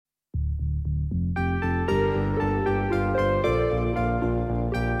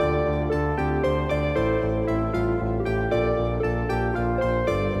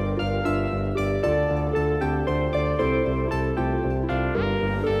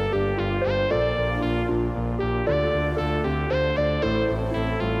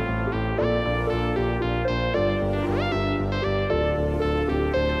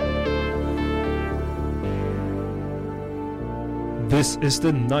This is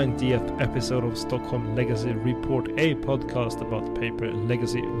the 90th episode of Stockholm Legacy Report, a podcast about Paper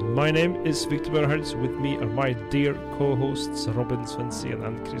Legacy. My name is Victor Bernhards. With me are my dear co-hosts Robin Svensson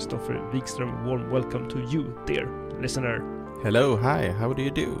and Christopher Wikström. Warm welcome to you, dear listener. Hello, hi, how do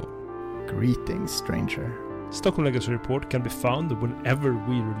you do? Greetings, stranger. Stockholm Legacy Report can be found whenever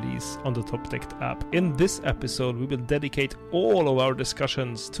we release on the Top Deck app. In this episode, we will dedicate all of our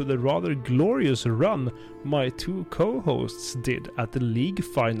discussions to the rather glorious run my two co-hosts did at the league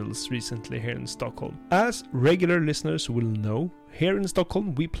finals recently here in Stockholm. As regular listeners will know, here in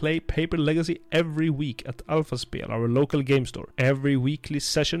Stockholm we play Paper Legacy every week at Alphaspel, our local game store. Every weekly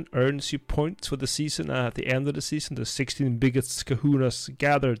session earns you points for the season, and at the end of the season the 16 biggest kahunas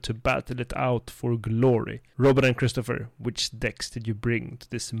gather to battle it out for glory. Robin and Christopher, which decks did you bring to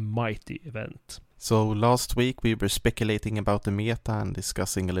this mighty event? So last week we were speculating about the meta and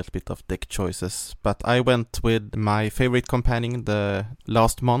discussing a little bit of deck choices, but I went with my favorite companion the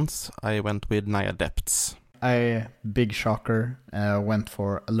last month. I went with Naya Depths. Big shocker, went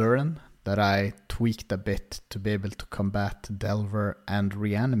for Alluren, that I tweaked a bit to be able to combat Delver and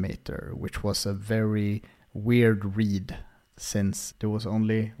Reanimator, which was a very weird read since there was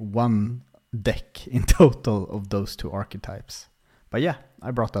only one deck in total of those two archetypes. But yeah,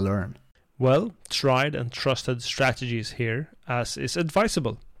 I brought Alluren. Well, tried and trusted strategies here, as is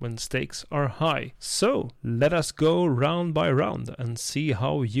advisable when stakes are high. So, let us go round by round and see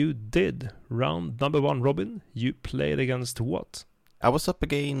how you did. Round number 1, Robin, you played against what? I was up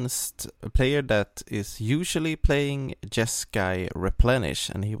against a player that is usually playing Jeskai Replenish,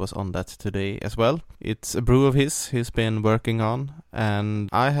 and he was on that today as well. It's a brew of his he's been working on, and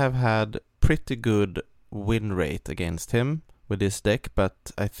I have had pretty good win rate against him with this deck,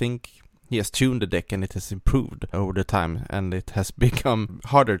 but I think he has tuned the deck and it has improved over the time, and it has become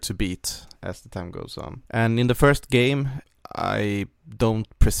harder to beat as the time goes on. And in the first game, I don't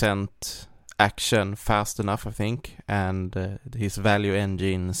present action fast enough, I think, and his value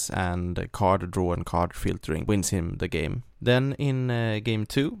engines and card draw and card filtering wins him the game. Then in game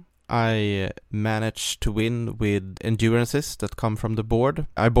 2, I managed to win with endurances that come from the board.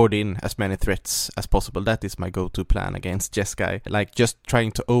 I board in as many threats as possible. That is my go-to plan against Jeskai. Like just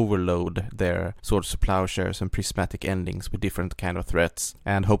trying to overload their Swords to Plowshares and Prismatic Endings with different kind of threats,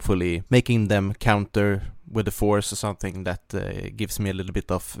 and hopefully making them counter with a force or something that gives me a little bit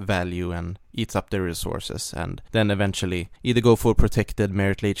of value and eats up their resources, and then eventually either go for protected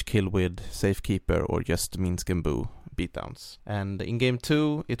Merit Lage kill with Safekeeper or just Minsc and Boo beatdowns. And in game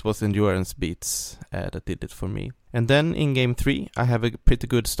 2 it was endurance beats that did it for me. And then in game 3 I have a pretty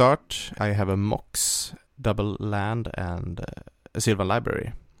good start. I have a Mox, double land, and a Sylvan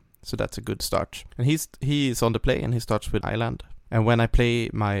Library, so that's a good start. And he is on the play and he starts with Island. And when I play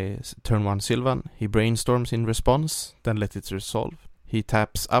my turn 1 Sylvan, he brainstorms in response, then let it resolve. He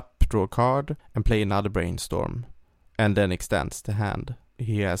taps up, draw a card, and play another brainstorm, and then extends the hand.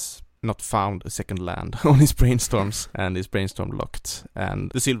 He has not found a second land on his brainstorms, and his brainstorm locked.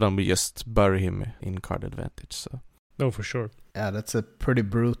 And the Sylvan will just bury him in card advantage. So. No, for sure. Yeah, that's a pretty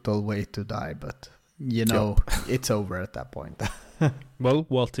brutal way to die, but you know, it's over at that point. Well,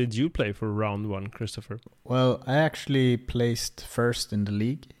 what did you play for round 1, Christopher? Well, I actually placed first in the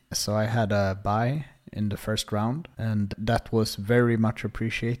league, so I had a bye in the first round, and that was very much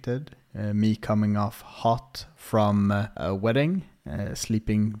appreciated. Me coming off hot from a wedding,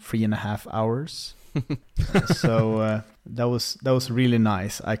 sleeping 3.5 hours. So that was really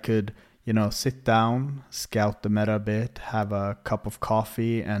nice. I could, sit down, scout the meta a bit, have a cup of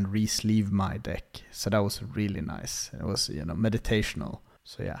coffee, and re-sleeve my deck. So that was really nice. It was, meditational.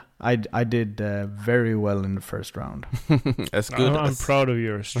 So yeah, I did very well in the first round. As good. I'm proud of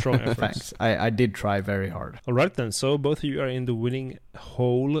your strong efforts. Thanks. I did try very hard. All right then. So both of you are in the winning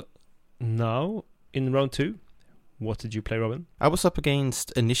hole now in round 2. What did you play, Robin? I was up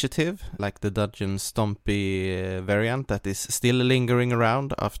against Initiative, like the Dungeon Stompy variant that is still lingering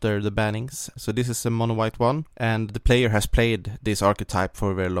around after the bannings. So this is a mono-white one, and the player has played this archetype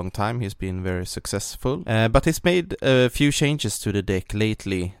for a very long time. He's been very successful, but he's made a few changes to the deck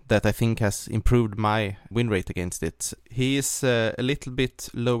lately that I think has improved my win rate against it. He is a little bit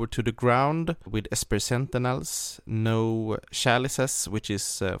lower to the ground with Esper Sentinels, no Chalices, which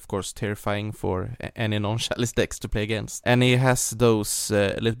is of course terrifying for any non-Chalice decks to play against. And he has those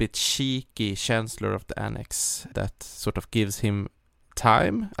a little bit cheeky Chancellor of the Annex that sort of gives him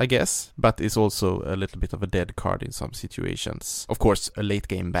time, I guess, but is also a little bit of a dead card in some situations. Of course, a late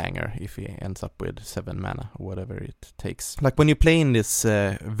game banger if he ends up with 7 mana or whatever it takes. Like when you play in this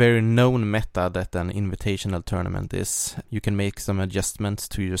very known meta that an invitational tournament is, you can make some adjustments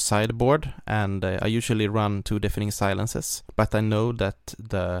to your sideboard, and I usually run 2 Deafening Silences, but I know that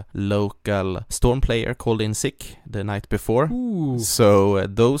the local Storm player called in sick the night before. Ooh. So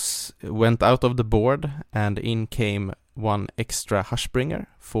those went out of the board, and in came 1 extra Hushbringer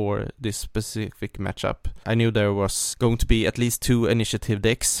for this specific matchup. I knew there was going to be at least 2 initiative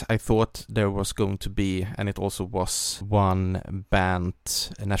decks. I thought there was going to be, and it also was, 1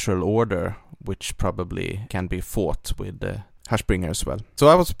 Bant Natural Order, which probably can be fought with Hushbringer as well. So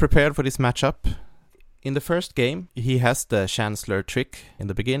I was prepared for this matchup. In the first game, he has the Chancellor trick in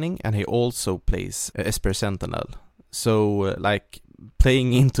the beginning, and he also plays Esper Sentinel. So,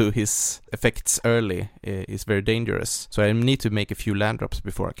 playing into his effects early is very dangerous. So I need to make a few land drops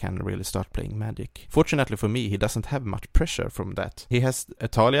before I can really start playing Magic. Fortunately for me, he doesn't have much pressure from that. He has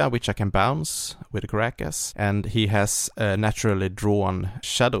Italia, which I can bounce with Caracas, and he has a naturally drawn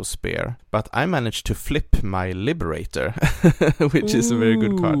Shadow Spear. But I managed to flip my Liberator, which is a very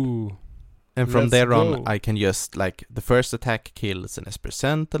good card. And from there on, I can just, the first attack kills an Esper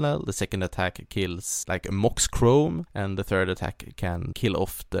Sentinel, the second attack kills, a Mox Chrome, and the third attack can kill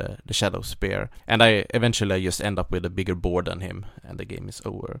off the Shadow Spear. And I eventually just end up with a bigger board than him, and the game is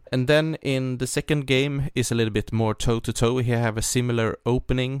over. And then in the second game is a little bit more toe-to-toe. Here I have a similar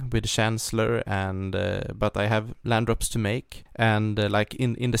opening with Chancellor, and but I have land drops to make. And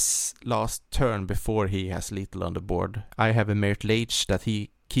in the last turn before he has lethal on the board, I have a Merit Lage that he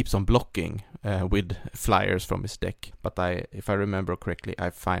keeps on blocking with flyers from his deck. But if I remember correctly, I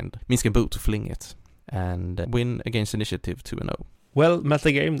find Minsc and Boo to fling it and win against initiative 2-0. Well,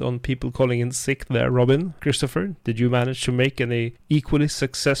 metagamed on people calling in sick there, Robin. Christopher, did you manage to make any equally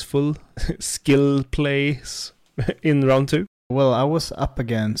successful skill plays in round 2? Well, I was up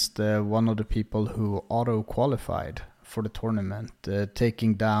against one of the people who auto-qualified for the tournament,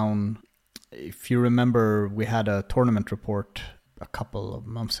 taking down, if you remember, we had a tournament report a couple of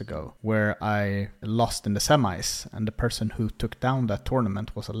months ago where I lost in the semis, and the person who took down that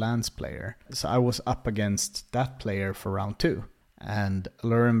tournament was a Lance player. So I was up against that player for round 2. And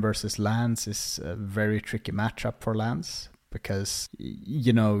Aluren versus Lance is a very tricky matchup for Lance because,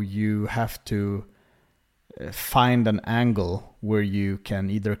 you have to find an angle where you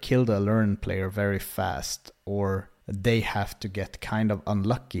can either kill the Aluren player very fast, or they have to get kind of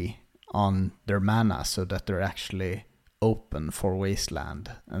unlucky on their mana so that they're actually open for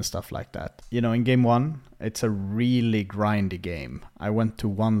Wasteland and stuff like that. In game 1, it's a really grindy game. I went to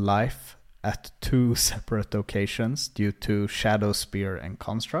 1 life at 2 separate occasions due to Shadow Spear and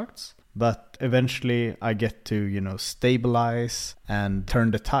Constructs. But eventually I get to, stabilize and turn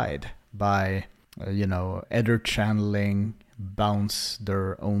the tide by, Ether Channeling, bounce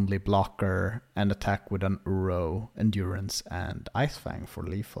their only blocker, and attack with an Uro, Endurance, and Icefang for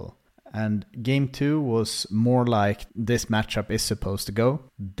lethal. And game 2 was more like this matchup is supposed to go.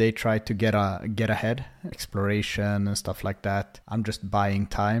 They try to get ahead, exploration and stuff like that. I'm just buying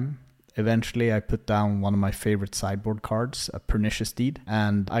time. Eventually, I put down one of my favorite sideboard cards, a Pernicious Deed,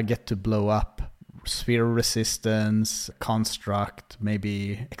 and I get to blow up Sphere Resistance, Construct,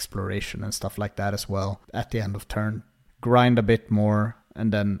 maybe Exploration and stuff like that as well at the end of turn. Grind a bit more,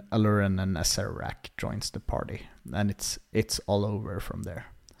 and then Aluren and Acererak joins the party, and it's all over from there.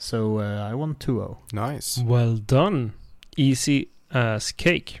 So I won 2-0. Nice. Well done. Easy as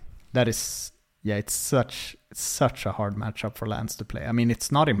cake. That is, it's such a hard matchup for Lance to play. I mean,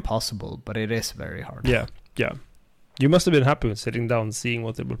 it's not impossible, but it is very hard. Yeah. You must have been happy with sitting down, seeing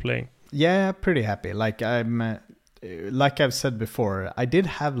what they were playing. Yeah, pretty happy. Like I've said before, I did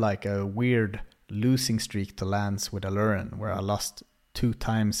have a weird losing streak to Lance with Aluren, where I lost 2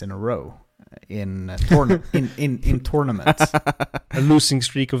 times in a row. In tournaments, a losing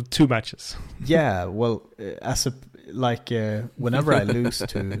streak of 2 matches. Yeah, well, whenever I lose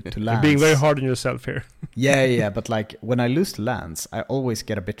to Lance, you're being very hard on yourself here. yeah, but when I lose to Lance, I always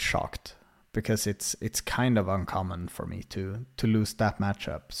get a bit shocked because it's kind of uncommon for me to lose that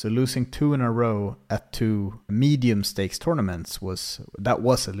matchup. So losing 2 in a row at 2 medium stakes tournaments was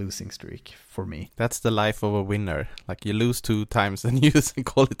a losing streak for me. That's the life of a winner. You lose 2 times and you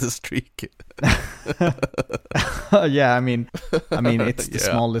call it a streak. Yeah, I mean it's the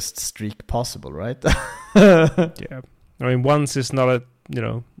smallest streak possible, right? Yeah. I mean, once is not a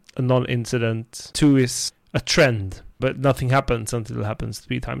non-incident. 2 is a trend, but nothing happens until it happens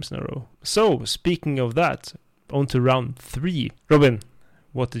 3 times in a row. So, speaking of that, on to round 3. Robin,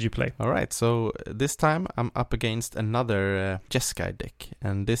 what did you play? Alright, so this time I'm up against another Jeskai deck,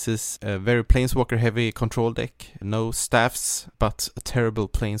 and this is a very Planeswalker heavy control deck. No staffs, but a terrible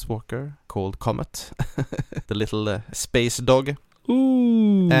Planeswalker called Comet, the little space dog.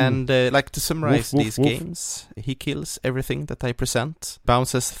 Ooh. And to summarize Woof, these woof, woof. games, he kills everything that I present,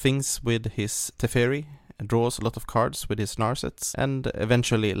 bounces things with his Teferi, draws a lot of cards with his Narsets, and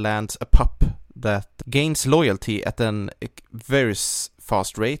eventually lands a pup that gains loyalty at an very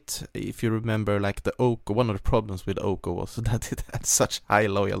fast rate. If you remember, like the Oko, one of the problems with Oko was that it had such high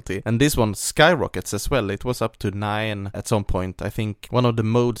loyalty. And this one skyrockets as well. It was up to 9 at some point. I think one of the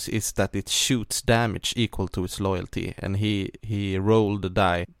modes is that it shoots damage equal to its loyalty. And he rolled the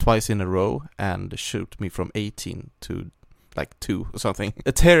die twice in a row and shoot me from 18 to like 2 or something.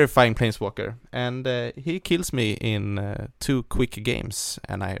 A terrifying Planeswalker. And he kills me in 2 quick games,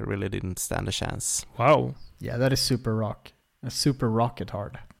 and I really didn't stand a chance. Wow. Yeah, that is super rocket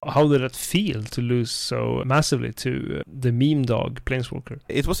hard. How did it feel to lose so massively to the meme dog Planeswalker?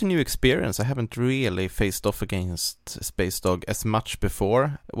 It was a new experience. I haven't really faced off against Space Dog as much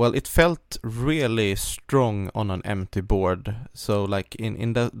before. Well, it felt really strong on an empty board. So like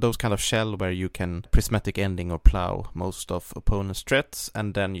in those kind of shell where you can prismatic ending or plow most of opponent's threats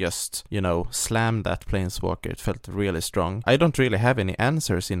and then just, slam that Planeswalker. It felt really strong. I don't really have any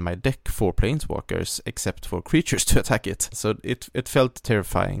answers in my deck for Planeswalkers except for creatures to attack it. So it felt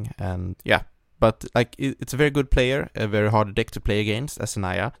terrifying. And yeah, but like it's a very good player, a very hard deck to play against as an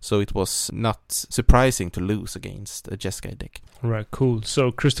Aya, so it was not surprising to lose against a Jeskai deck. Right, cool. So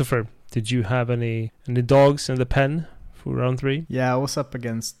Christopher, did you have any dogs in the pen for round 3? Yeah, I was up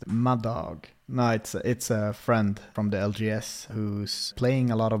against Madog. No, it's a friend from the LGS who's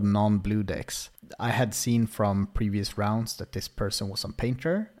playing a lot of non-blue decks. I had seen from previous rounds that this person was on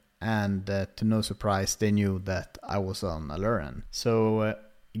Painter, and to no surprise, they knew that I was on Aluren. So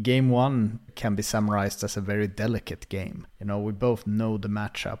Game 1 can be summarized as a very delicate game. We both know the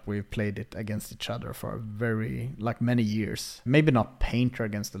matchup. We've played it against each other for many years. Maybe not Painter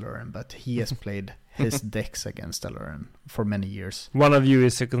against Aluren, but he has played his decks against Aluren for many years. One of you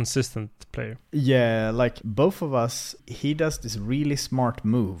is a consistent player. Yeah, like both of us, he does this really smart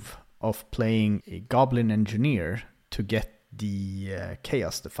move of playing a Goblin Engineer to get the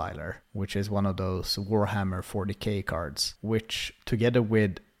Chaos Defiler, which is one of those Warhammer 40k cards, which together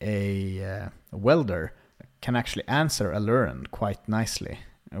with a Welder can actually answer Aluren quite nicely,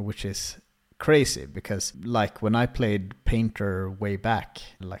 which is crazy because like when I played Painter way back,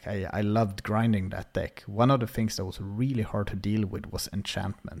 like I loved grinding that deck. One of the things that was really hard to deal with was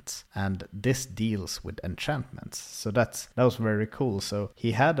enchantments, and this deals with enchantments, so that was very cool. So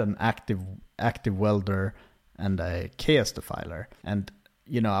he had an active Welder and a Chaos Defiler. And,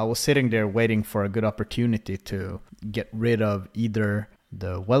 I was sitting there waiting for a good opportunity to get rid of either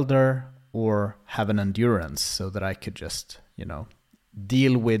the Welder or have an Endurance so that I could just,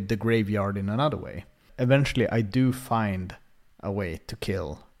 deal with the graveyard in another way. Eventually, I do find a way to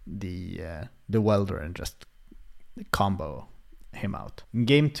kill the Welder and just combo him out.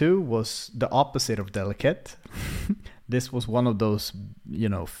 Game 2 was the opposite of delicate. This was one of those,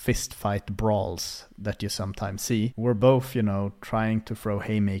 fist fight brawls that you sometimes see. We're both, trying to throw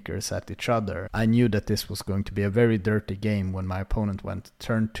haymakers at each other. I knew that this was going to be a very dirty game when my opponent went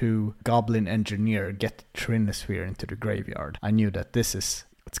turn 2, Goblin Engineer, get Trinisphere into the graveyard. I knew that it's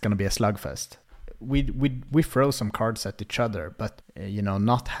going to be a slugfest. We throw some cards at each other, but,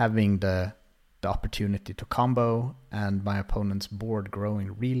 not having the opportunity to combo and my opponent's board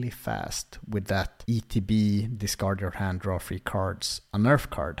growing really fast with that ETB, discard your hand, draw 3 cards, a nerf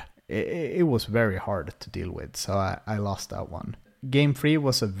card. It was very hard to deal with, so I lost that one. Game 3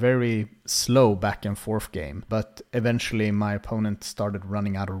 was a very slow back and forth game, but eventually my opponent started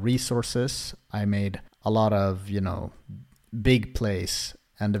running out of resources. I made a lot of, big plays,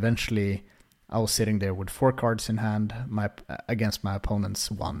 and eventually I was sitting there with 4 cards in hand against my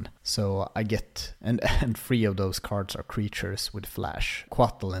opponent's 1. So I get, and 3 of those cards are creatures with flash,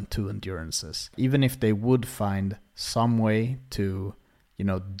 Quattle and 2 Endurances. Even if they would find some way to,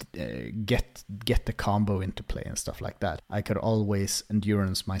 get the combo into play and stuff like that, I could always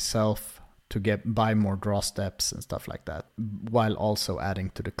Endurance myself to buy more draw steps and stuff like that, while also adding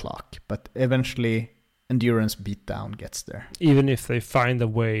to the clock. But eventually Endurance beatdown gets there. Even if they find a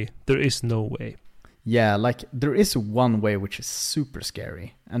way, there is no way. Yeah, like there is one way which is super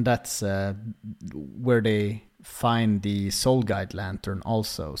scary, and that's where they find the Soul Guide Lantern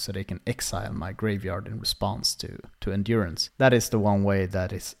also, so they can exile my graveyard in response to Endurance. That is the one way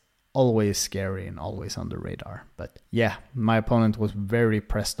that is always scary and always on the radar. But yeah, my opponent was very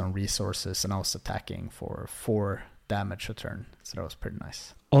pressed on resources, and I was attacking for 4 damage a turn. So that was pretty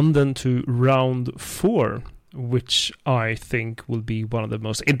nice. On then to round 4, which I think will be one of the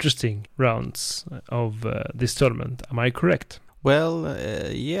most interesting rounds of this tournament. Am I correct? Well,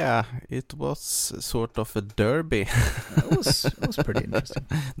 yeah, it was sort of a derby. It was pretty interesting.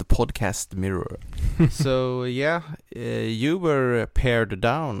 The podcast mirror. So, yeah, you were paired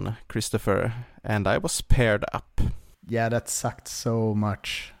down, Christopher, and I was paired up. Yeah, that sucked so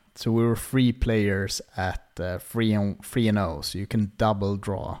much. So we were 3 players at 3-0, so you can double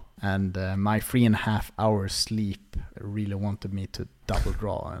draw. And my 3.5 hours sleep really wanted me to double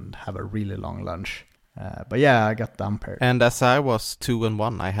draw and have a really long lunch. But yeah, I got down paired. And as I was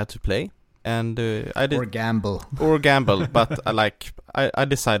 2-1, I had to play. And I did... Or gamble. Or gamble, but I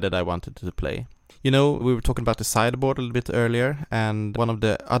decided I wanted to play. You know, we were talking about the sideboard a little bit earlier, and one of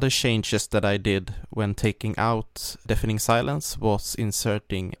the other changes that I did when taking out Deafening Silence was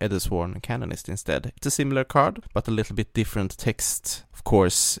inserting Eddesworn Canonist instead. It's a similar card, but a little bit different text. Of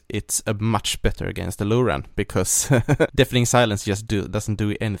course, it's a much better against Aluran, because Deafening Silence just doesn't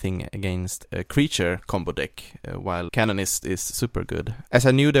do anything against a creature combo deck, while Canonist is super good. As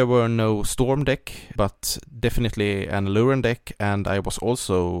I knew there were no Storm deck, but definitely an Aluran deck, and I was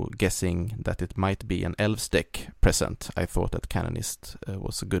also guessing that it might be an Elves deck present, I thought that Canonist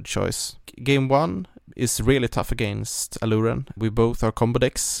was a good choice. Game 1 is really tough against Aluran. We both are combo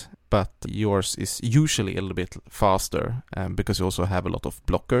decks, but yours is usually a little bit faster because you also have a lot of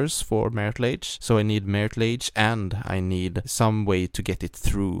blockers for Merit Lage. So I need Merit Lage, and I need some way to get it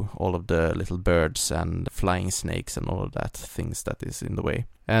through all of the little birds and flying snakes and all of that things that is in the way.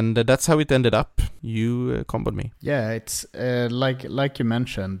 And that's how it ended up. You comboed me. Yeah, it's like you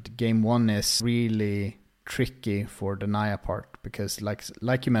mentioned, game 1 is really tricky for the Naya part, because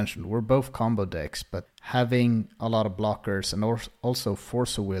like you mentioned, we're both combo decks, but having a lot of blockers and also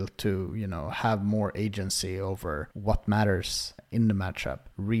Force of Will to, you know, have more agency over what matters in the matchup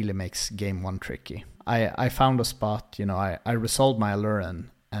really makes game 1 tricky. I found a spot, you know, I resolved my Aluran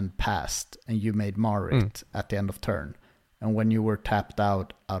and passed, and you made Marit at the end of turn. And when you were tapped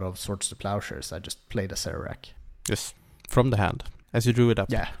out of Swords to Plowshares, I just played a Serac. Yes, from the hand, as you drew it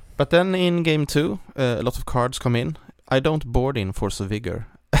up. Yeah. But then in game 2, a lot of cards come in. I don't board in Force of Vigor.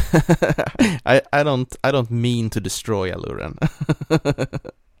 I don't mean to destroy Aluran.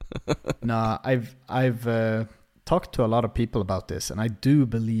 No, I've talked to a lot of people about this, and I do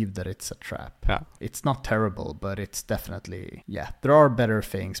believe that it's a trap. Yeah. It's not terrible, but it's definitely, there are better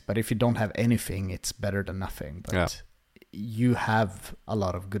things, but if you don't have anything, it's better than nothing. But you have a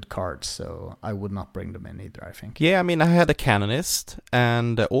lot of good cards, so I would not bring them in either, I think. Yeah, I mean, I had a Canonist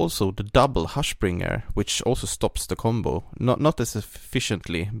and also the double Hushbringer, which also stops the combo. Not as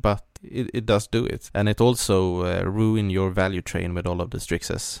efficiently, but it does do it. And it also ruin your value train with all of the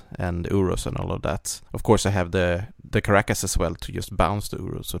Strixes and Uros and all of that. Of course, I have the Caracas as well to just bounce the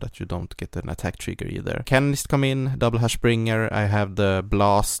Uros so that you don't get an attack trigger either. Canonist come in, double Hushbringer. I have the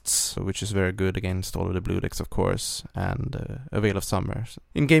Blasts, which is very good against all of the blue decks, of course, and a Veil of Summer.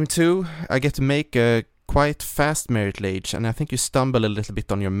 In game 2, I get to make a quite fast Merit Lage, and I think you stumble a little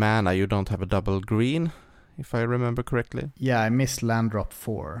bit on your mana. You don't have a double green, if I remember correctly. Yeah, I missed land drop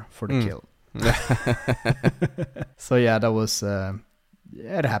 4 for the kill. So yeah, that was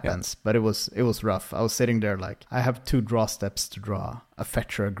it happens, but it was rough. I was sitting there like, I have 2 draw steps to draw a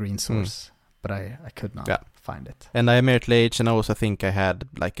fetch or a green source, but I could not find it. And I Merit Lage, and I also think I had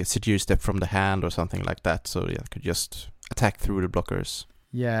like a Seduce Step from the hand or something like that, so I could just attack through the blockers.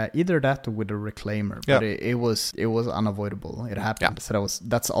 Yeah, either that or with a Reclaimer, but it was unavoidable. It happened, so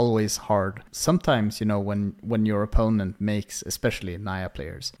that's always hard. Sometimes, you know, when your opponent makes, especially Naya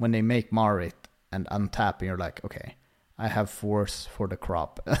players, when they make Marit and untap, and you're like, okay, I have Force for the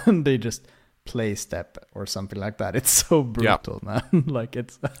crop, and they just play Step or something like that. It's so brutal, man. Like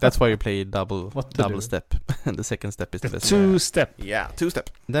it's that's why you play double step. The second step is the best. 2-step. Yeah, 2-step.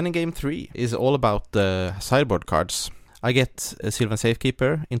 Then in game 3 is all about the sideboard cards. I get a Sylvan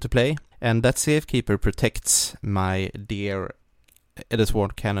Safekeeper into play, and that Safekeeper protects my dear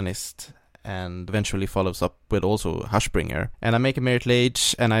Eddesworn Canonist, and eventually follows up with also Hushbringer. And I make a Merit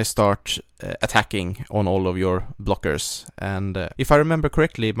Lage, and I start attacking on all of your blockers. And if I remember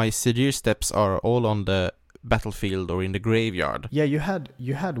correctly, my Seduce Steps are all on the battlefield or in the graveyard. Yeah, you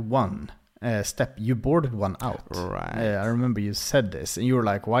had one step. You boarded one out. Right. I remember you said this, and you were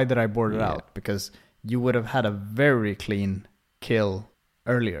like, why did I board it out? Because you would have had a very clean kill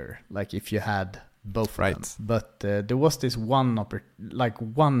earlier, like if you had both of them. But there was this one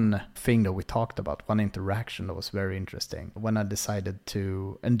thing that we talked about, one interaction that was very interesting. When I decided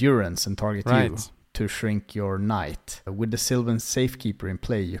to endurance and target you to shrink your knight. With the Sylvan Safekeeper in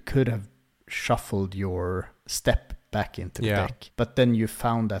play, you could have shuffled your step back into the deck. But then you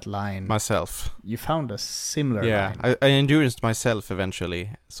found that line. Myself. You found a similar line. I enduranced myself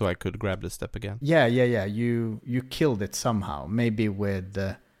eventually, so I could grab the step again. Yeah. You killed it somehow. Maybe with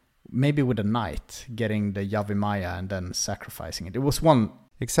a knight, getting the Yavimaya and then sacrificing it. It was one...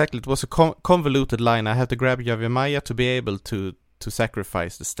 Exactly, it was a convoluted line. I had to grab Yavimaya to be able to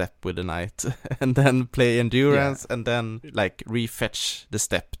sacrifice the step with the knight and then play endurance and then like refetch the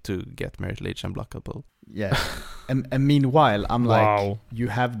step to get Merit Lage unblockable. Yeah. and meanwhile, I'm like, you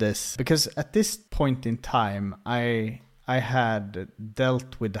have this, because at this point in time, I had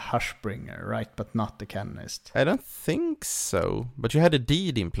dealt with the Hushbringer, right? But not the Canonist. I don't think so. But you had a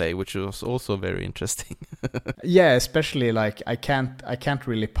deed in play, which was also very interesting. Yeah, especially like I can't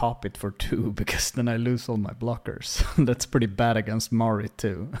really pop it for 2 because then I lose all my blockers. That's pretty bad against Mari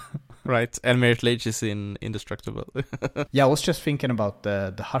too. Right, and Merit Lage is indestructible. Yeah, I was just thinking about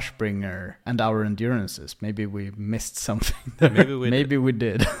the Hushbringer and our endurances. Maybe we missed something there. Maybe we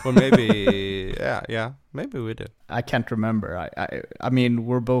did. Or maybe, yeah, maybe we did. I can't remember. I mean,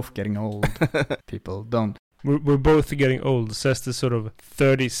 we're both getting old. People don't. We're both getting old, says the sort of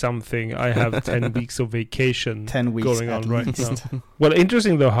 30-something. I have 10 weeks of vacation 10 weeks going on right least. now. Well,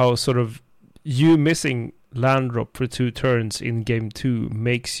 interesting though how sort of you missing land drop for 2 turns in game 2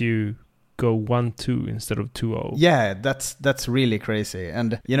 makes you go 1-2 instead of 2-0. Yeah, that's really crazy.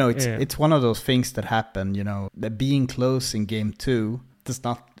 And you know, it's one of those things that happen, you know, that being close in game 2 does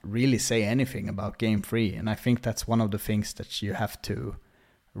not really say anything about game 3. And I think that's one of the things that you have to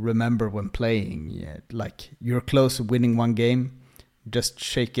remember when playing. Yeah, like you're close to winning one game, just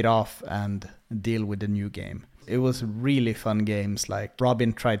shake it off and deal with the new game. It was really fun games. Like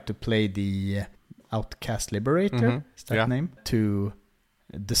Robin tried to play the Outcast Liberator, is that name, to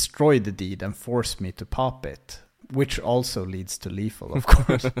destroy the deed and force me to pop it, which also leads to lethal, of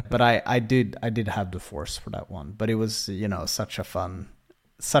course. But I did have the force for that one. But it was, you know, such a fun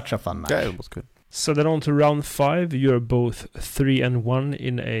match. Yeah, it was good. So then on to round 5, you're both 3-1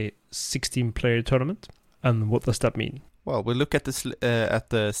 in a 16-player tournament. And what does that mean? Well, we look at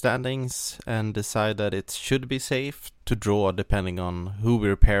the standings and decide that it should be safe to draw depending on who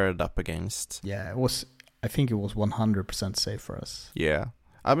we're paired up against. Yeah, I think it was 100% safe for us. Yeah.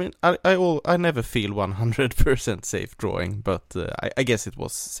 I mean, I never feel 100% safe drawing, but I guess it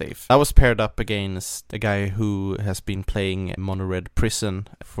was safe. I was paired up against a guy who has been playing Mono Red Prison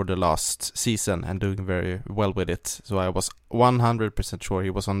for the last season and doing very well with it. So I was 100% sure he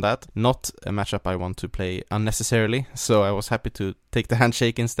was on that. Not a matchup I want to play unnecessarily. So I was happy to take the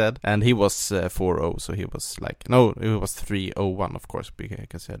handshake instead. And he was 4-0, so he was like, no, it was 3-0-1, of course,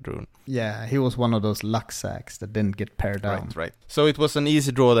 because he had Rune. Yeah, he was one of those luck sacks that didn't get paired down. Right. So it was an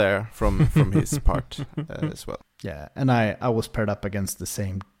easy draw there from his part as well. Yeah, and I was paired up against the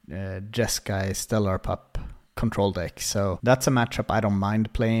same Jeskai Stellar Pup control deck, so that's a matchup I don't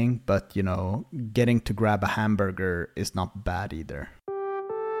mind playing, but you know, getting to grab a hamburger is not bad either.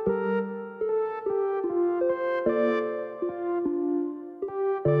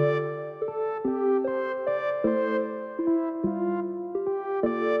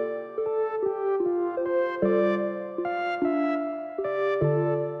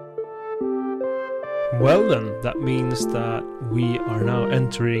 Well then, that means that we are now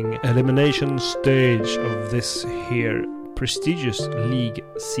entering elimination stage of this here prestigious league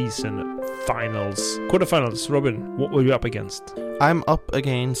season finals. Quarterfinals, Robin, what were you up against? I'm up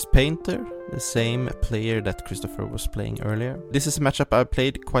against Painter, the same player that Christopher was playing earlier. This is a matchup I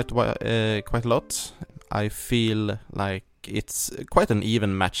played quite a lot. I feel like it's quite an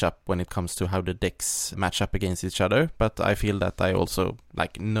even matchup when it comes to how the decks match up against each other, but I feel that I also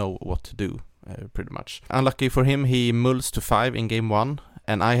know what to do. Pretty much. Unlucky for him, he mulls to 5 in game 1,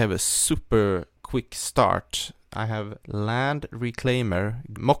 and I have a super quick start. I have Land Reclaimer,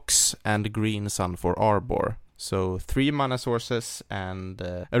 Mox, and Green Sun for Arbor. So 3 mana sources and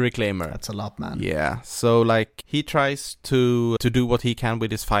a Reclaimer. That's a lot, man. Yeah, so like he tries to do what he can with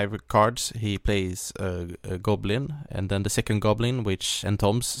his 5 cards. He plays a Goblin, and then the second Goblin, which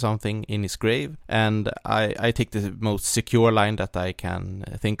entombs something in his grave. And I take the most secure line that I can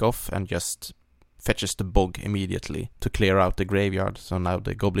think of and just fetches the Bog immediately to clear out the graveyard, so now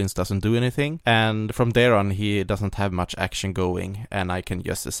the Goblins doesn't do anything, and from there on he doesn't have much action going, and I can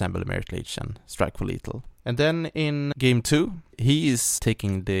just assemble a Merit Lage and strike for lethal. And then in game 2, he is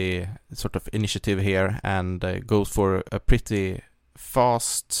taking the sort of initiative here and goes for a pretty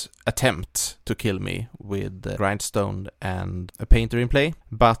fast attempt to kill me with Grindstone and a Painter in play,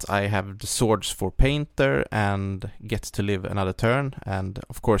 but I have the swords for Painter and get to live another turn, and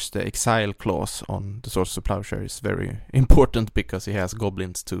of course the exile clause on the Swords of Plowshare is very important because he has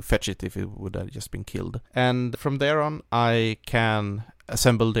goblins to fetch it if it would have just been killed. And from there on I can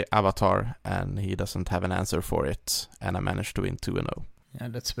assemble the avatar and he doesn't have an answer for it, and I managed to win 2-0. Yeah,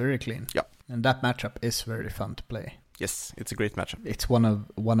 that's very clean. Yeah. And that matchup is very fun to play. Yes, it's a great matchup. It's one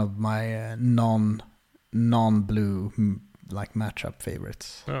of my non-blue like matchup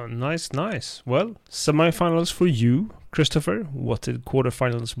favorites. Oh, nice. Well, semifinals for you, Christopher. What did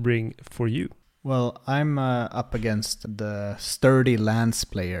quarterfinals bring for you? Well, I'm up against the sturdy Lance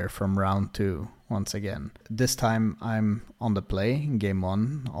player from round 2 once again. This time I'm on the play in game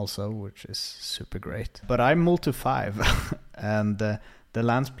 1 also, which is super great. But I'm multi 5 and the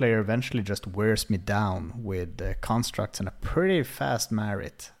Lance player eventually just wears me down with constructs and a pretty fast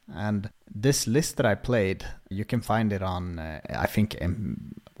Marit. And this list that I played, you can find it on, I think,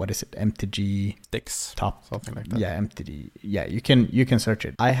 MTG Dix, top, something like that. Yeah, MTG. Yeah, you can search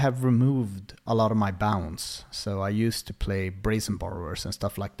it. I have removed a lot of my bounds, so I used to play Brazen Borrowers and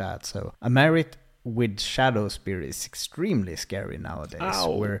stuff like that. So a Merit with Shadow Spear is extremely scary nowadays.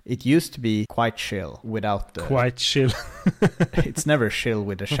 Ow. Where it used to be quite chill without the... Quite chill. It's never chill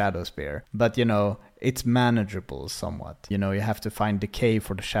with the Shadow Spear, but it's manageable somewhat. You have to find decay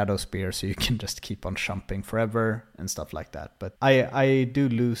for the Shadow Spear so you can just keep on shumping forever and stuff like that. But I do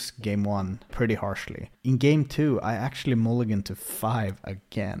lose game 1 pretty harshly. In game 2, I actually mulligan to 5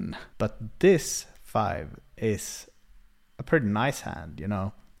 again. But this 5 is a pretty nice hand,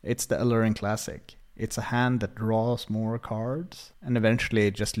 It's the Alluring Classic. It's a hand that draws more cards, and eventually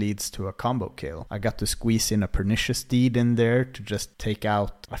it just leads to a combo kill. I got to squeeze in a Pernicious Deed in there to just take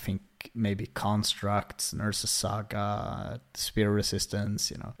out, I think, maybe Constructs, Nurse's Saga, Spear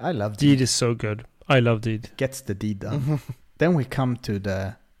Resistance, I love Deed. Deed is so good. I love Deed. Gets the deed done. Then we come to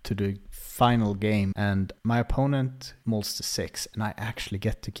the final game, and my opponent molds to 6, and I actually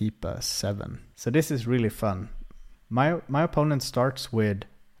get to keep a 7. So this is really fun. My opponent starts with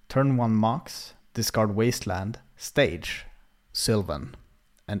turn 1 Mox, discard Wasteland, stage Sylvan,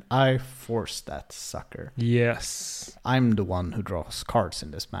 and I force that sucker. Yes. I'm the one who draws cards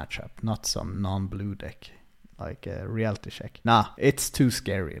in this matchup, not some non-blue deck like a Reality Check. Nah, it's too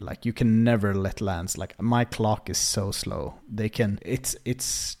scary. Like, you can never let lands. Like, my clock is so slow.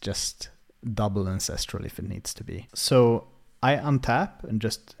 It's just double Ancestral if it needs to be. So I untap and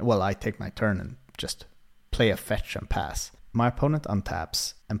I take my turn and just play a fetch and pass. My opponent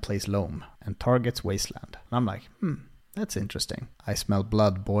untaps and plays Loam and targets Wasteland. And I'm like, that's interesting. I smell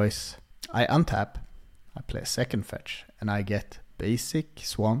blood, boys. I untap, I play a second fetch, and I get basic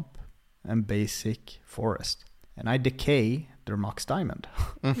Swamp and basic Forest. And I decay their Mox Diamond.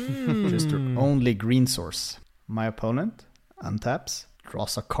 Just their only green source. My opponent untaps,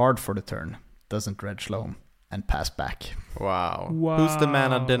 draws a card for the turn, doesn't dredge Loam, and pass back. Wow. Who's the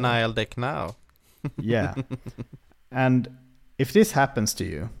mana denial deck now? Yeah. And if this happens to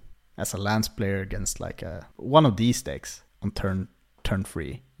you as a Lance player against like one of these decks on turn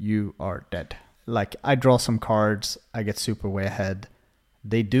 3, you are dead. Like, I draw some cards, I get super way ahead.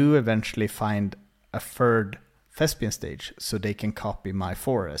 They do eventually find a third Thespian stage so they can copy my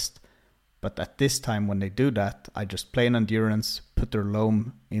Forest. But at this time when they do that, I just play an Endurance, put their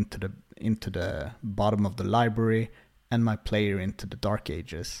Loam into the bottom of the library, and my player into the Dark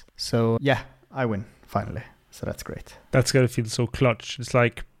Ages. So yeah, I win finally. So that's great. That's gotta feel so clutch. It's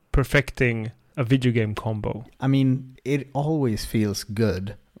like perfecting a video game combo. I mean, it always feels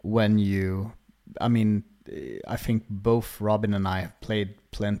good when you... I think both Robin and I have played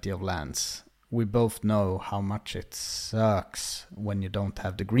plenty of lands. We both know how much it sucks when you don't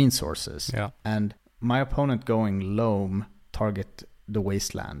have the green sources. Yeah. And my opponent going Loam, target the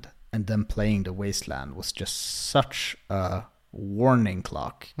Wasteland, and then playing the Wasteland was just such a warning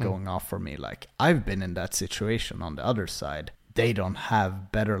clock going off for me. Like, I've been in that situation on the other side. They don't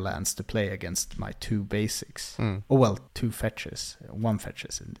have better lands to play against my 2 basics. Oh, well, 2 fetches. 1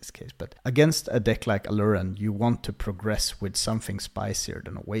 fetches in this case. But against a deck like Alluring, you want to progress with something spicier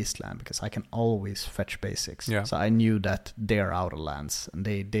than a Wasteland, because I can always fetch basics. Yeah. So I knew that they're out of lands and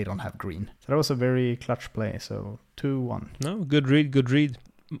they don't have green. So that was a very clutch play. So 2-1. No, good read.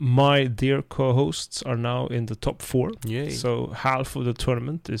 My dear co-hosts are now in the top 4. Yay. So half of the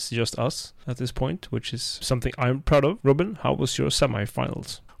tournament is just us at this point, which is something I'm proud of. Robin, how was your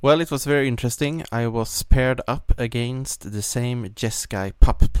semifinals? Well, it was very interesting. I was paired up against the same Jeskai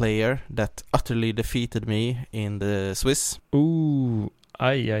pup player that utterly defeated me in the Swiss. Ooh,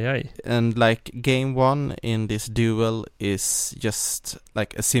 Aye. And like game 1 in this duel is just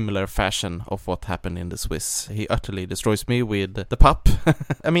like a similar fashion of what happened in the Swiss. He utterly destroys me with the pup.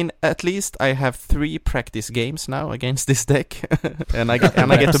 I mean, at least I have 3 practice games now against this deck. and I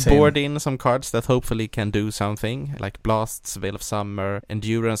get to board in some cards that hopefully can do something, like Blasts, Veil of Summer,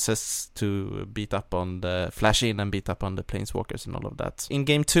 Endurances to beat up on the Flash in and beat up on the Planeswalkers and all of that. In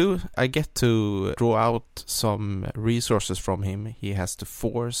game 2, I get to draw out some resources from him. He has to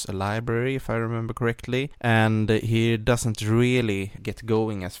force a library, if I remember correctly, and he doesn't really get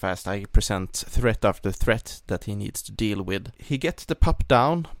going as fast. I present threat after threat that he needs to deal with. He gets the pup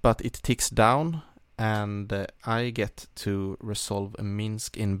down, but it ticks down, and I get to resolve a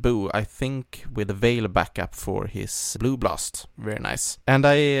Minsc in Boo, I think with a Veil backup for his Blue Blast. Very nice. And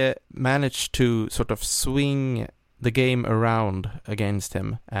I managed to sort of swing the game around against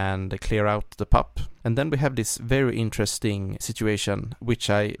him and clear out the pup. And then we have this very interesting situation, which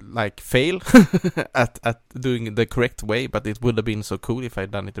I fail at doing the correct way, but it would have been so cool if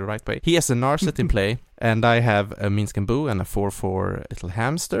I'd done it the right way. He has a Narset in play, and I have a Minsc and Boo and a 4/4 little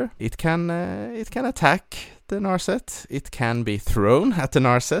hamster. It can attack the Narset. It can be thrown at the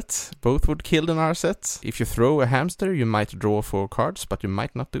Narset. Both would kill the Narset. If you throw a hamster, you might draw 4 cards, but you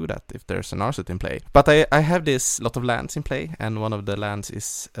might not do that if there's a Narset in play. But I have this lot of lands in play, and one of the lands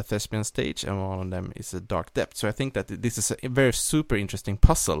is a Thespian Stage, and one of them is a Dark Depth. So I think that this is a very super interesting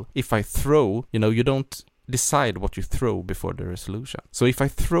puzzle. If I throw, you don't decide what you throw before the resolution. So if I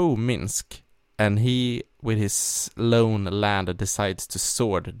throw Minsc, and he, with his lone land, decides to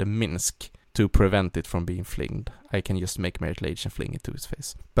sword the Minsc to prevent it from being flinged, I can just make Merit Lage and fling it to his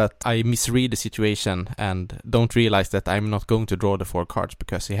face. But I misread the situation and don't realize that I'm not going to draw the 4 cards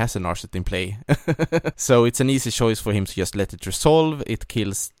because he has a Narset in play. So it's an easy choice for him to just let it resolve. It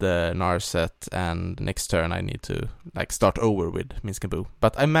kills the Narset, and next turn I need to start over with Minsc and Boo.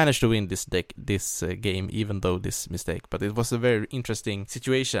 But I managed to win this game, even though this mistake. But it was a very interesting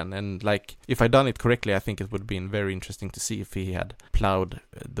situation, and if I'd done it correctly, I think it would have been very interesting to see if he had plowed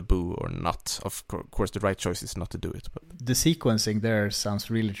the Boo or not. Of course, the right choice is not to do it. But the sequencing there sounds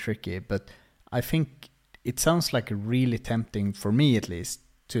really tricky, but I think it sounds like really tempting, for me at least,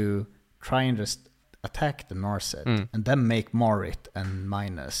 to try and just attack the Narset and then make Marit and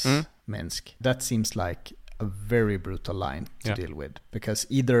minus Minsc. That seems like a very brutal line to deal with, because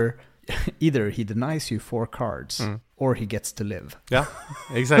either he denies you 4 cards or he gets to live. Yeah,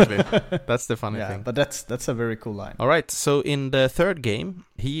 exactly. That's the funny thing. But that's a very cool line. All right, so in the third game,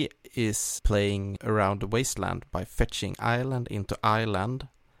 he is playing around the Wasteland by fetching island into island.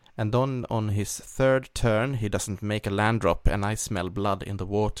 And then on his third turn, he doesn't make a land drop, and I smell blood in the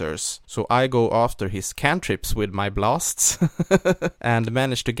waters. So I go after his cantrips with my blasts and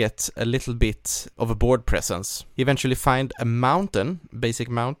manage to get a little bit of a board presence. Eventually find a mountain, basic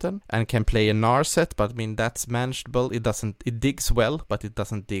mountain, and can play a Narset, but I mean that's manageable. It digs well, but it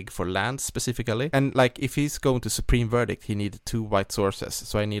doesn't dig for land specifically. And if he's going to Supreme Verdict, he needs 2 white sources.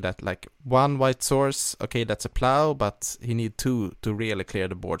 So I need that 1 white source. Okay, that's a plow, but he needs 2 to really clear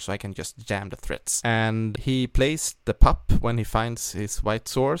the board. So I can just jam the threats. And he plays the pup when he finds his white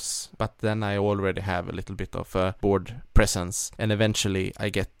source, but then I already have a little bit of a board presence, and eventually I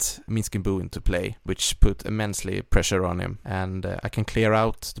get Minsc and Boo into play, which put immensely pressure on him, and I can clear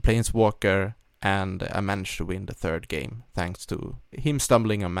out the Planeswalker, and I managed to win the third game thanks to him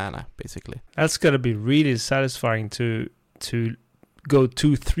stumbling on mana, basically. That's gotta be really satisfying to go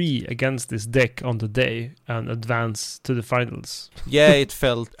 2-3 against this deck on the day and advance to the finals. Yeah, it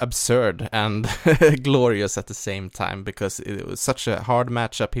felt absurd and glorious at the same time, because it was such a hard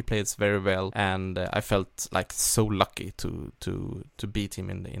matchup. He plays very well, and I felt so lucky to beat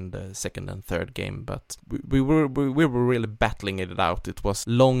him in the second and third game. But we were really battling it out. It was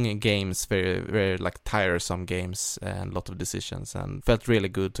long games, very very tiresome games, and a lot of decisions, and felt really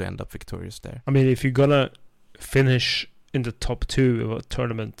good to end up victorious there. I mean, if you're gonna finish in the top 2 of a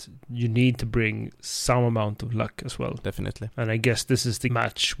tournament, you need to bring some amount of luck as well. Definitely. And I guess this is the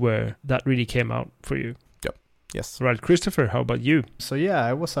match where that really came out for you. Yep. Yes. Right, Christopher, how about you? So yeah,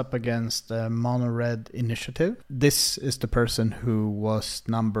 I was up against Mono Red Initiative. This is the person who was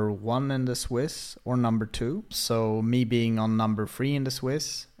number 1 in the Swiss, or number 2. So me being on number 3 in the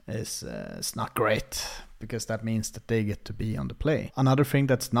Swiss is it's not great, because that means that they get to be on the play. Another thing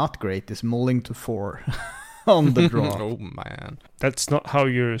that's not great is mulling to 4. On the draw. Oh man. That's not how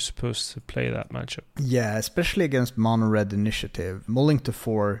you're supposed to play that matchup. Yeah, especially against Mono Red Initiative. Mulling to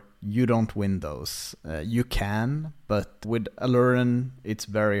 4, you don't win those. You can, but with Aluren, it's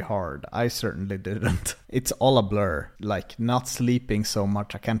very hard. I certainly didn't. It's all a blur. Not sleeping so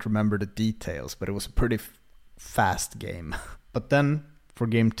much, I can't remember the details, but it was a pretty fast game. But then, For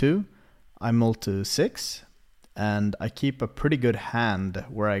game 2, I mull to 6, and I keep a pretty good hand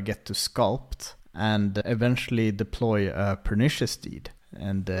where I get to sculpt and eventually deploy a Pernicious Deed.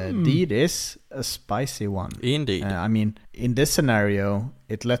 And Deed is a spicy one. Indeed. I mean, in this scenario,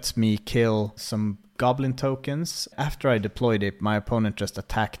 it lets me kill some goblin tokens. After I deployed it, my opponent just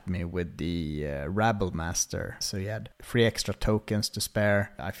attacked me with the Rabble Master. So he had 3 extra tokens to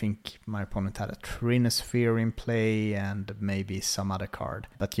spare. I think my opponent had a Trinosphere in play and maybe some other card.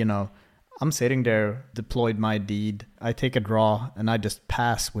 But you know, I'm sitting there, deployed my Deed, I take a draw, and I just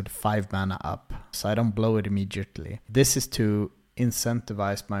pass with 5 mana up. So I don't blow it immediately. This is to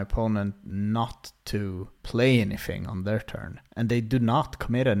incentivize my opponent not to play anything on their turn. And they do not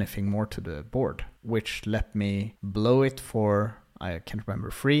commit anything more to the board, which let me blow it for, I can't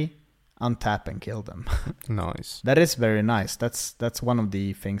remember, 3, untap and kill them. Nice. That is very nice. That's one of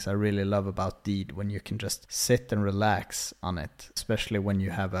the things I really love about Deed, when you can just sit and relax on it, especially when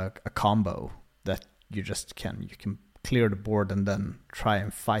you have a combo that you can clear the board and then try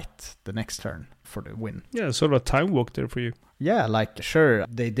and fight the next turn for the win. Yeah, sort of a time walk there for you. Yeah, like, sure,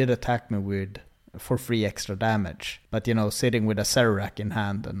 they did attack me for 3 extra damage. But, you know, sitting with a Serarak in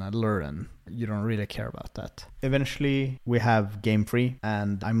hand and a Luren, you don't really care about that. Eventually, we have game 3,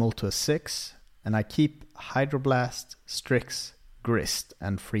 and I mull to a 6, and I keep Hydroblast, Strix, Grist,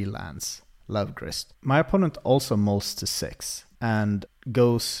 and Freelance. Love Grist. My opponent also mulls to 6, and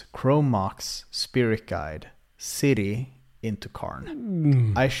goes Chrome Mox, Spirit Guide, City into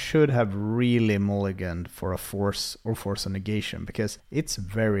Karn. I should have really mulliganed for a Force or Force of Negation, because it's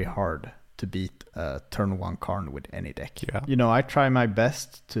very hard to beat a turn 1 Karn with any deck. Yeah. You know, I try my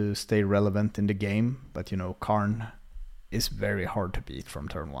best to stay relevant in the game, but you know, Karn is very hard to beat from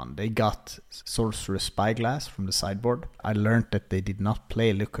turn 1. They got Sorcerer's Spyglass from the sideboard. I learned that they did not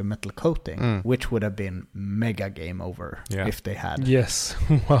play Liquid Metal Coating, which would have been mega game over if they had. Yes,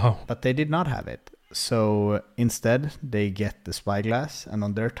 wow. But they did not have it. So instead, they get the Spyglass, and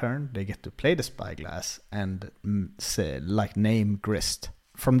on their turn, they get to play the Spyglass and name Grist.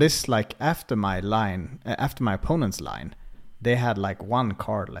 From this, like, after my opponent's line, they had like 1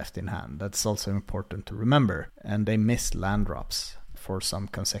 card left in hand. That's also important to remember. And they missed land drops for some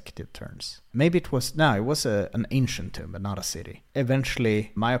consecutive turns. Maybe it was an Ancient Tomb, but not a city.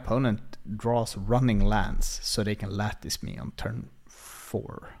 Eventually, my opponent draws running lands, so they can lattice me on turn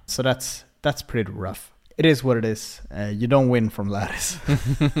 4. So that's pretty rough. It is what it is. You don't win from lattice.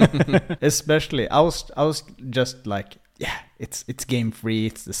 Especially, I was just like, yeah, it's game 3,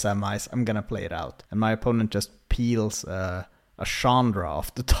 it's the semis, I'm gonna play it out. And my opponent just peels a Chandra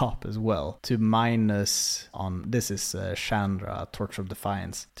off the top as well to minus on, this is Chandra, Torch of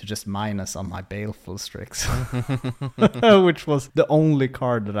Defiance, to just minus on my Baleful Strix, which was the only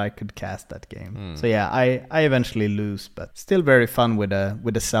card that I could cast that game. So yeah, I eventually lose, but still very fun with the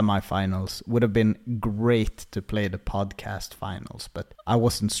semifinals. Would have been great to play the podcast finals, but I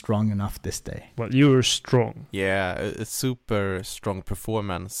wasn't strong enough this day. Well, you were strong. Yeah, a super strong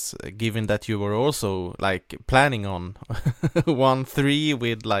performance, given that you were also like planning on 1-3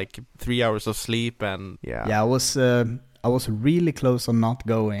 with like 3 hours of sleep, and I was really close on not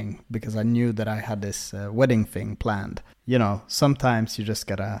going because I knew that I had this wedding thing planned. You know, sometimes you just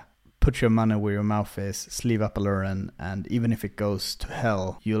gotta put your money where your mouth is, sleeve up a Luren, and even if it goes to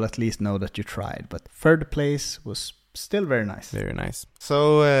hell, you'll at least know that you tried. But 3rd place was still very nice. Very nice.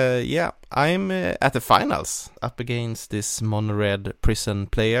 So, I'm at the finals up against this Mono-Red Prison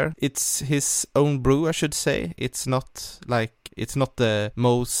player. It's his own brew, I should say. It's not the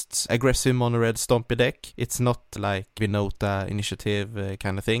most aggressive Mono-Red Stompy deck. It's not like Vinota Initiative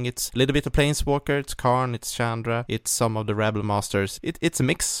kind of thing. It's a little bit of Planeswalker, it's Karn, it's Chandra, it's some of the Rabble Masters. It's a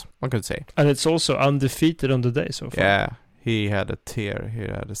mix, one could say. And it's also undefeated on the day so far. Yeah. He had a tear. He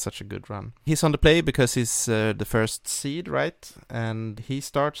had such a good run. He's on the play because he's the first seed, right? And he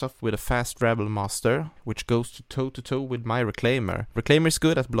starts off with a fast Rabble Master, which goes to toe-to-toe with my Reclaimer. Reclaimer is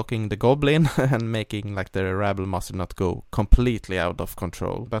good at blocking the Goblin and making like the Rabble Master not go completely out of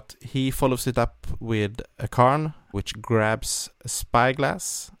control. But he follows it up with a Karn, which grabs a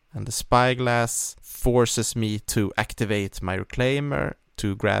Spyglass. And the Spyglass forces me to activate my Reclaimer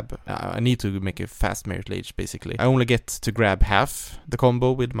to grab. I need to make a fast Merit Lage, basically. I only get to grab half the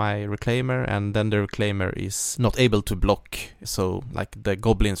combo with my Reclaimer, and then the Reclaimer is not able to block, so like the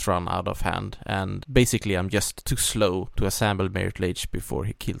goblins run out of hand, and basically I'm just too slow to assemble Merit Lage before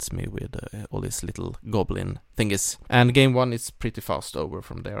he kills me with all his little goblin thingies. And game 1 is pretty fast over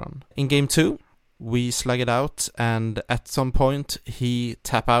from there on. In game 2, we slug it out, and at some point he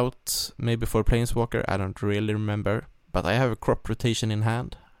tap out, maybe for Planeswalker, I don't really remember. But I have a Crop Rotation in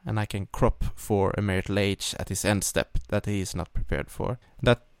hand, and I can crop for a Myrtle Age at his end step that he is not prepared for.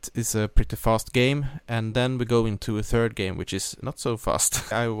 That is a pretty fast game, and then we go into a third game which is not so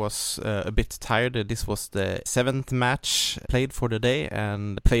fast. I was a bit tired. This was the 7th match played for the day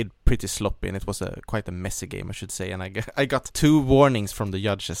and played pretty sloppy, and it was quite a messy game, I should say, and I got 2 warnings from the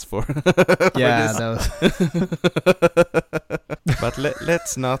judges for yeah, for this. But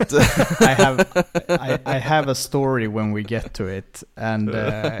let's not I have a story when we get to it, and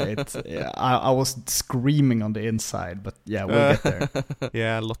I was screaming on the inside, but yeah, we'll get there.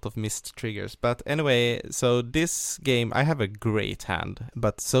 Yeah, a lot of missed triggers. But anyway, so this game, I have a great hand,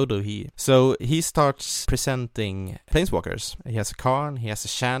 but so do he. So he starts presenting Planeswalkers. He has a Karn, he has a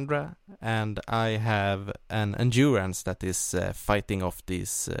Chandra, and I have an Endurance that is fighting off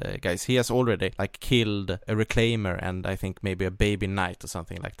these guys. He has already like killed a Reclaimer and I think maybe a Baby Knight or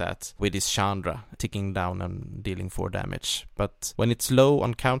something like that with his Chandra, ticking down and dealing 4 damage. But when it's low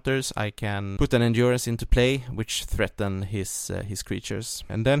on counters, I can put an Endurance into play, which threaten his creatures.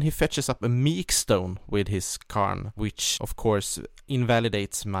 And then he fetches up a Meek Stone with his Karn, which of course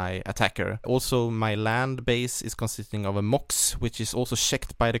invalidates my attacker. Also, my land base is consisting of a Mox, which is also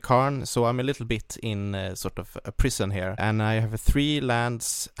checked by the Karn, so I'm a little bit in sort of a prison here. And I have 3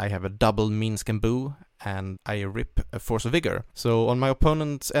 lands, I have a double Minsc and Boo, and I rip a Force of Vigor. So on my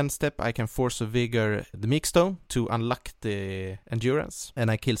opponent's end step, I can Force of Vigor the Meek Stone to unlock the Endurance,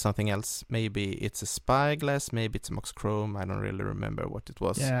 and I kill something else. Maybe it's a Spyglass, maybe it's a Mox Chrome, I don't really remember what it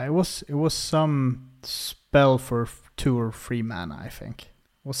was. Yeah, it was some spell for 2 or 3 mana, I think.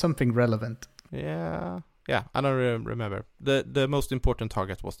 It was something relevant. Yeah, I don't remember. The most important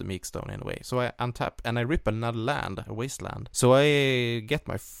target was the Meek Stone anyway. So I untap and I rip another land, a wasteland. So I get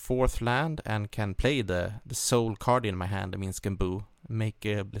my 4th land and can play the soul card in my hand, the Minsc and Boo. Make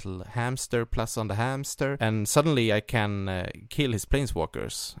a little hamster plus on the hamster, and suddenly I can kill his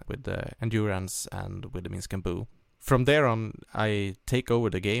Planeswalkers with the Endurance and with the Minsc and Boo. From there on, I take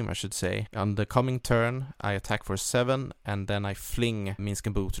over the game, I should say. On the coming turn, I attack for 7, and then I fling Minsc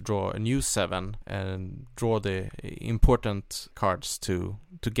and Boo to draw a new 7, and draw the important cards to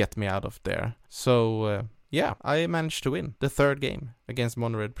get me out of there. So, yeah, I managed to win the 3rd game against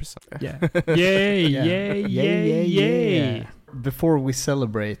Mono Red Prison. Yeah. Yay, Yeah. yay. Before we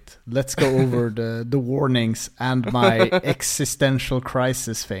celebrate, let's go over the warnings and my existential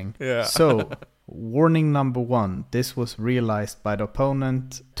crisis thing. Yeah. So, warning number 1. This was realized by the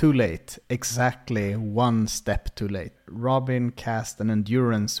opponent too late. Exactly 1 step too late. Robin cast an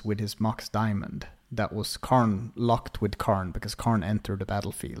Endurance with his Mox Diamond. That was Karn locked with Karn because Karn entered the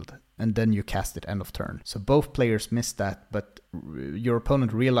battlefield. And then you cast it end of turn. So both players missed that, but your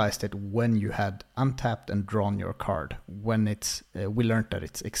opponent realized it when you had untapped and drawn your card. When we learned that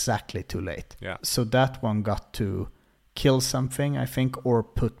it's exactly too late. Yeah. So that one got to kill something, I think, or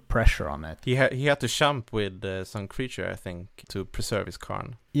put pressure on it. He had to jump with some creature, I think, to preserve his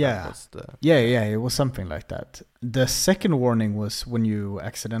Karn. Yeah. Yeah, it was something like that. The second warning was when you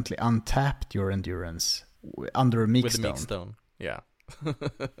accidentally untapped your Endurance under a Meek Stone. With the Meek Stone, yeah.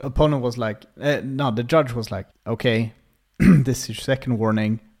 Opponent was like, the judge was like, okay, this is your second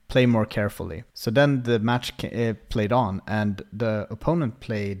warning, play more carefully. So then the match played on, and the opponent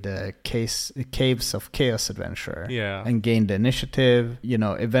played Caves of Chaos Adventure, and gained the initiative.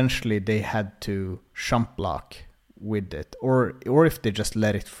 Eventually they had to shump block with it, or if they just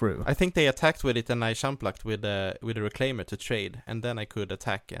let it through. I think they attacked with it, and I shump blocked with a Reclaimer to trade, and then I could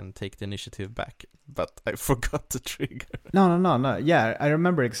attack and take the initiative back. But I forgot the trigger. No. Yeah, I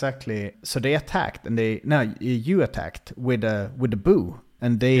remember exactly. So they attacked, and you attacked with a Boo.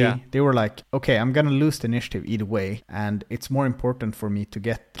 And they were like, okay, I'm going to lose the initiative either way, and it's more important for me to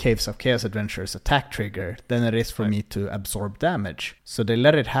get Caves of Chaos Adventure's attack trigger than it is for me to absorb damage. So they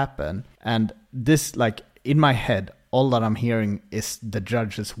let it happen, and this, like, in my head, all that I'm hearing is the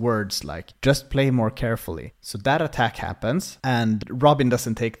judge's words, like, just play more carefully. So that attack happens, and Robin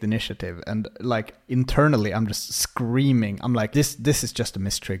doesn't take the initiative, and, like, internally, I'm just screaming. I'm like, this is just a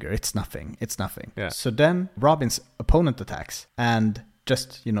mistrigger. It's nothing. Yeah. So then Robin's opponent attacks, and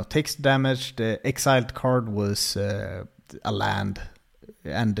just, takes damage. The exiled card was a land,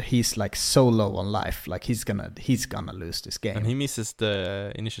 and he's like so low on life, like he's gonna lose this game. And he misses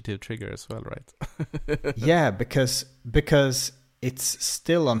the initiative trigger as well, right? Yeah, because it's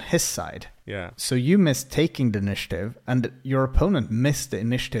still on his side. Yeah. So you missed taking the initiative, and your opponent missed the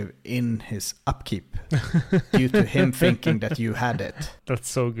initiative in his upkeep due to him thinking that you had it. That's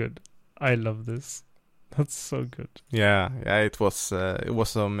so good. I love this. That's so good. Yeah, it was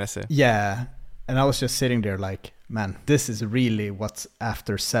so messy. Yeah, and I was just sitting there like, man, this is really what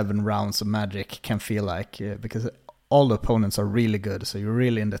after 7 rounds of Magic can feel like, because all the opponents are really good, so you're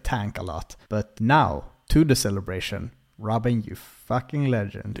really in the tank a lot. But now, to the celebration, Robin, you fucking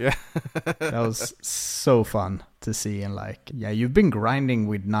legend. Yeah. That was so fun to see. And like, yeah, you've been grinding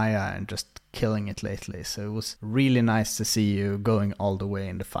with Naya and just killing it lately. So it was really nice to see you going all the way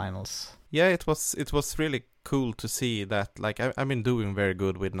in the finals. Yeah, it was really cool to see that. Like, I've been doing very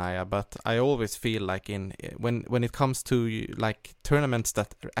good with Naya, but I always feel like when it comes to like tournaments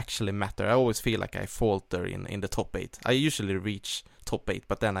that actually matter, I always feel like I falter in the top 8. I usually reach top 8,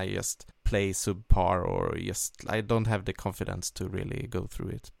 but then I just play subpar, or just I don't have the confidence to really go through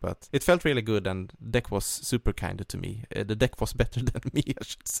it. But it felt really good, and deck was super kind to me. The deck was better than me, I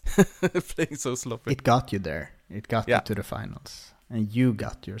should say. Playing so sloppy. It got you there. It got you to the finals. And you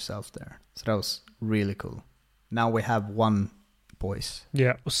got yourself there. So that was really cool. Now we have one, boys.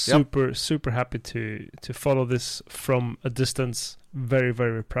 Yeah, super happy to follow this from a distance. Very,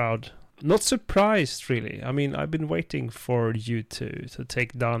 very proud. Not surprised, really. I mean, I've been waiting for you to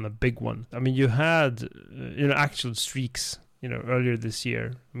take down a big one. I mean, you had actual streaks, earlier this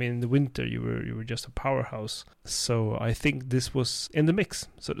year. I mean, in the winter you were just a powerhouse. So I think this was in the mix,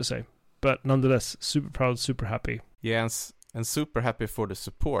 so to say. But nonetheless, super proud, super happy. Yeah, and super happy for the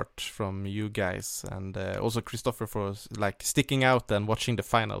support from you guys, and also Christopher for like sticking out and watching the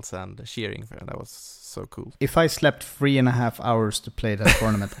finals and cheering. That was so cool. If I slept 3.5 hours to play that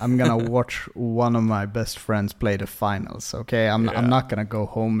tournament, I'm gonna watch one of my best friends play the finals. Okay, I'm not gonna go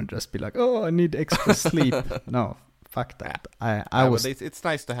home and just be like, oh, I need extra sleep. No. Fuck that. It's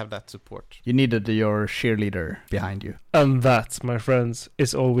nice to have that support. You needed your cheerleader behind you. And that, my friends,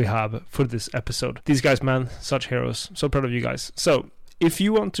 is all we have for this episode. These guys, man, such heroes. So proud of you guys. So, if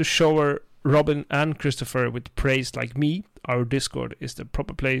you want to shower Robin and Christopher with praise like me, our Discord is the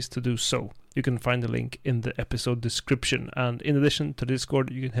proper place to do so. You can find the link in the episode description. And in addition to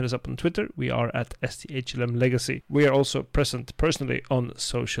Discord, you can hit us up on Twitter. We are at STHLM Legacy. We are also present personally on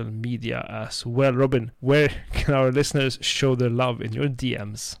social media as well. Robin, where can our listeners show their love in your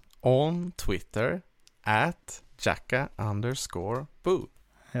DMs? On Twitter at Jacka_Boo.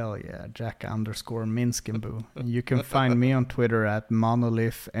 Hell yeah, Jacka_Minskenboo. You can find me on Twitter at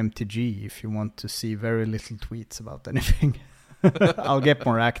MonolithMTG if you want to see very little tweets about anything. I'll get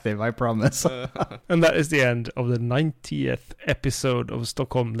more active, I promise. And that is the end of the 90th episode of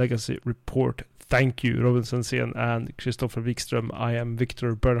Stockholm Legacy Report. Thank you, Robin Sensén and Christopher Wikström. I am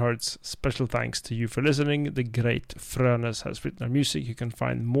Victor Bernhards. Special thanks to you for listening. The great Frönes has written our music. You can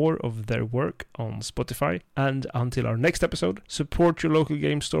find more of their work on Spotify. And until our next episode, support your local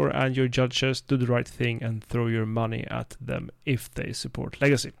game store and your judges. Do the right thing and throw your money at them if they support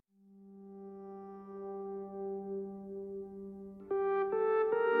Legacy.